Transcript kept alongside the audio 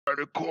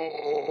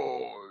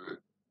Grindcore.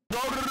 Go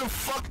to the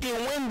fucking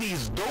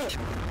Wendy's, dope.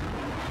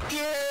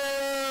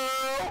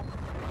 Yeah.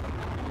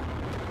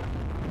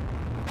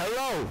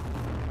 Hello.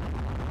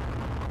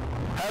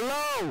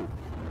 Hello.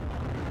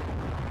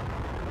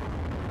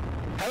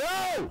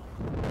 Hello.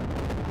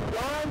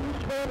 Why are you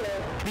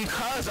screaming?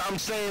 Because I'm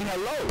saying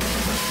hello.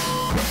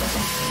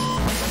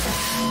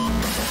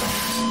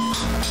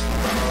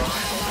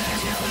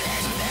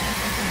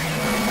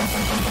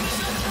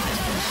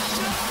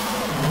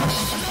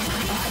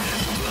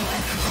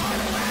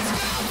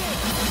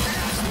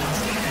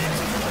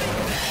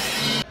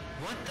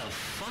 What the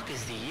fuck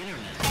is the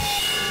internet?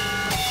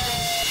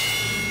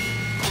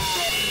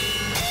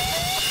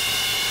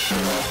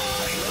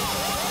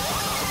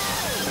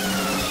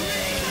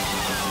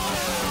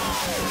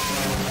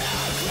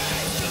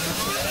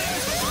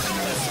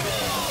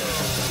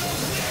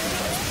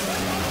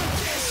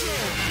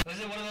 Was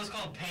it one of those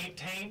called Taint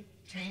Paint?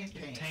 Taint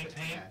Paint.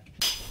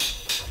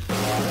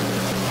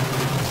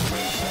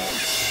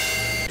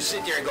 You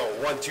sit there and go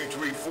 1, 2,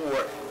 3,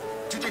 4,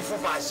 2, 3, 4,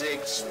 5,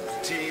 6,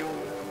 2,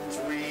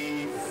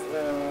 3,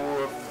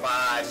 4,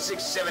 5,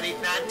 6, 7,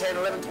 8, 9, 10,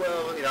 11,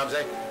 12. You know what I'm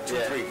saying? 2,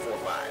 3, 4,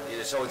 5. You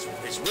know, so it's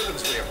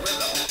rhythms with a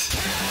rhythm.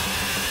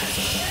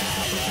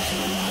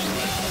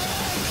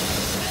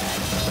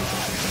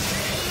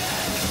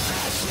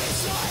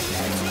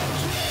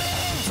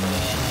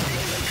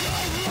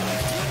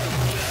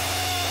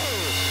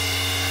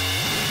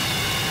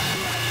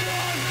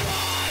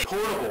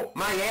 Portable.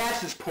 My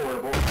ass is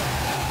portable.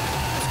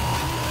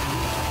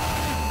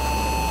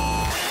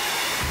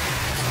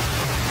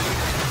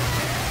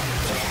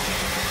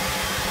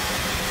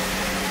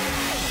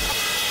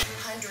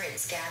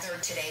 Hundreds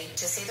gathered today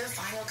to say their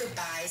final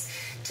goodbyes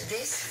to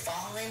this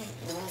fallen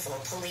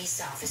Louisville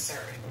police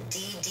officer,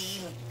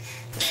 D.D.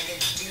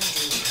 Megadoo.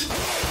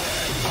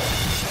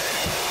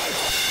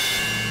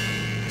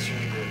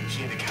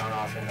 You need to count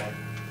off in that.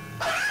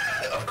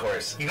 Of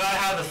course. You gotta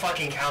have the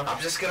fucking count. I'm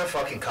just gonna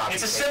fucking copy.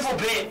 It's a simple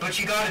bit, but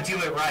you gotta do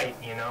it right,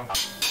 you know?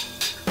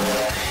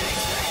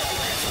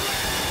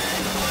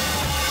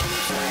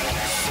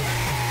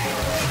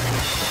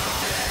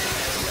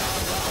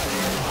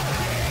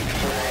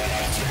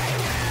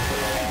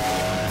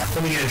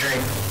 Let me get a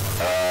drink.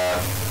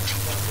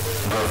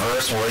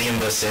 Reverse William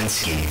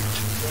Basinski.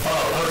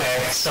 Oh,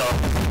 okay, so...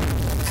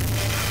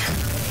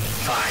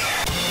 Fine.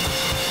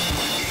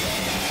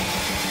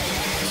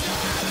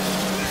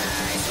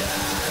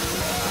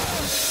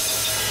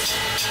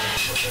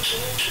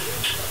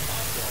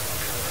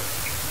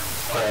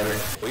 Whatever.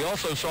 We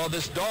also saw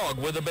this dog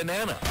with a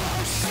banana.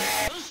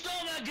 Who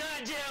stole my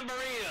goddamn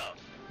burrito?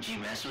 Did you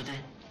mess with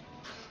it?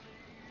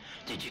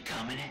 Did you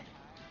come in it?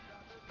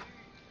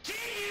 Did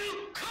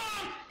you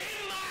come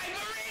in my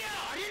burrito?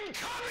 I didn't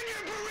come in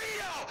your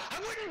burrito! I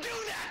wouldn't do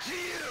that to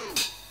you!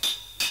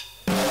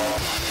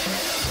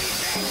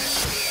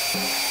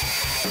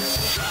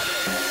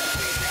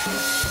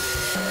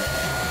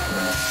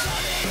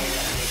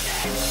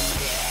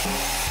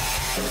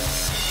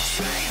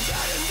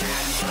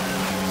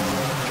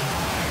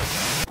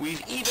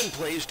 We've even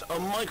placed a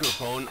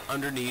microphone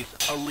underneath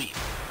a leaf.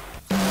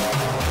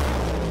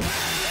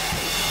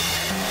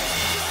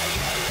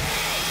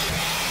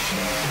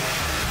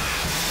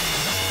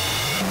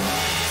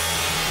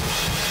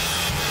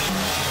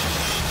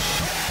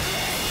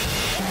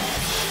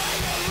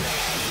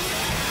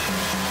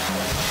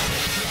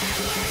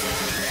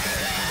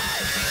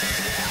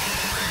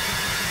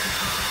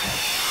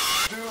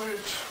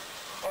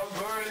 I'm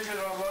burning and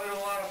I'm running a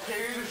lot of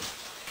pain.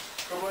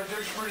 And my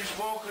dick's pretty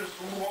small because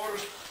the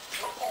water's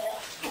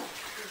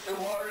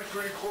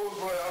pretty cold,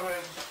 but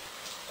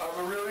I'm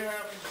a really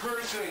happy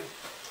person.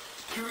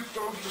 Two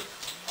thumbs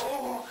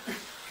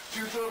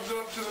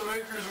up to the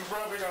makers of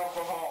rubbing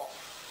alcohol.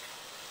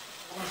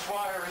 The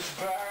fire is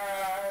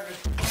bad.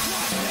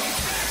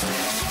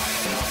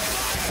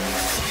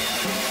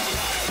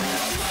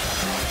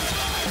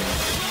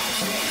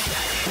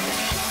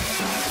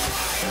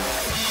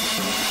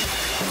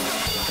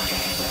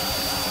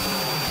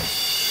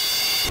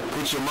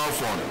 Put your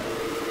mouth on it.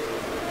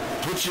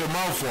 Put your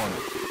mouth on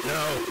it.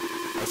 No.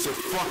 I said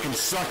fucking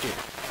suck it.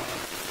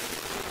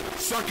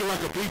 Suck it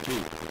like a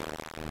pee-pee.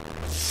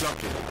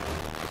 Suck it.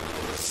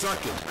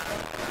 Suck it.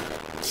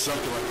 Suck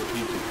it like a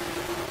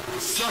pee-pee.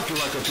 Suck it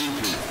like a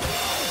pee-pee.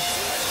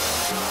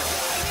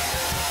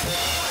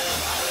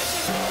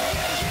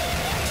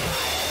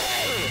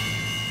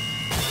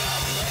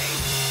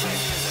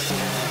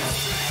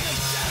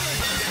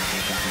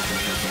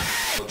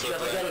 I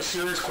got a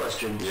serious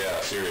question.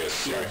 Yeah,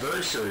 serious. Yeah,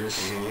 very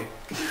serious.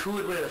 Who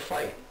would win a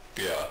fight?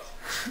 Yeah.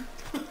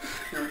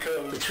 Here it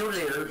comes. The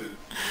Terminator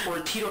or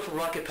Tito from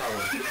Rocket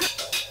Power?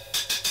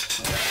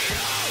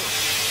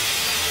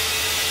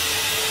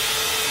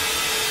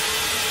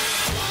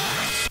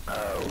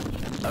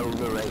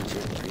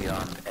 Overrated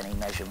beyond any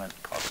measurement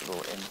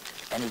possible in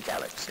any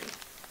galaxy.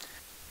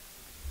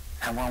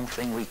 And one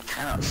thing we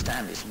cannot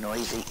stand is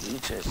noisy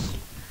eaters.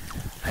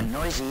 And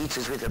noisy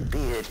eaters with a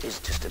beard is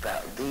just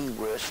about the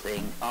worst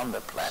thing on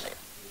the planet.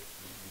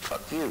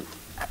 Fuck you,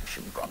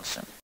 Action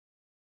Bronson.